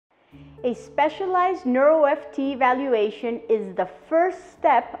A specialized NeuroFT evaluation is the first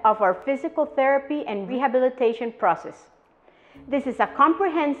step of our physical therapy and rehabilitation process. This is a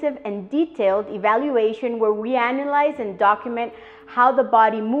comprehensive and detailed evaluation where we analyze and document how the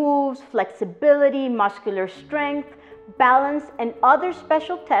body moves, flexibility, muscular strength, balance, and other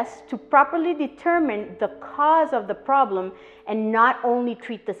special tests to properly determine the cause of the problem and not only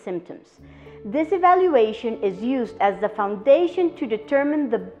treat the symptoms. This evaluation is used as the foundation to determine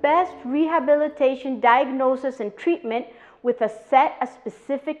the best rehabilitation diagnosis and treatment with a set of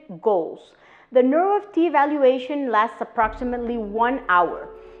specific goals. The NeuroFT evaluation lasts approximately 1 hour.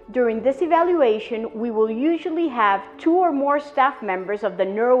 During this evaluation, we will usually have 2 or more staff members of the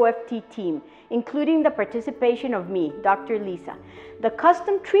NeuroFT team, including the participation of me, Dr. Lisa. The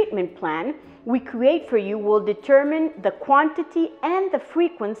custom treatment plan we create for you will determine the quantity and the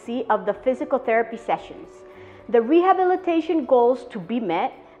frequency of the physical therapy sessions, the rehabilitation goals to be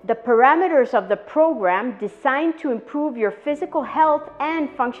met, the parameters of the program designed to improve your physical health and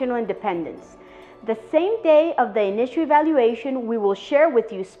functional independence. The same day of the initial evaluation, we will share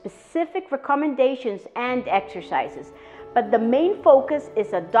with you specific recommendations and exercises, but the main focus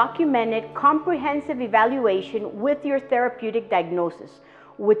is a documented, comprehensive evaluation with your therapeutic diagnosis,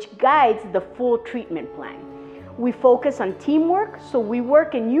 which guides the full treatment plan. We focus on teamwork, so we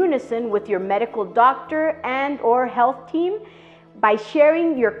work in unison with your medical doctor and/or health team by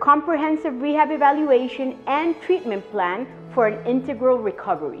sharing your comprehensive rehab evaluation and treatment plan for an integral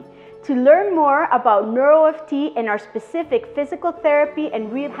recovery. To learn more about NeuroFT and our specific physical therapy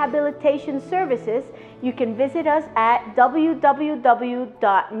and rehabilitation services, you can visit us at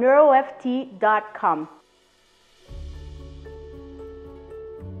www.neuroft.com.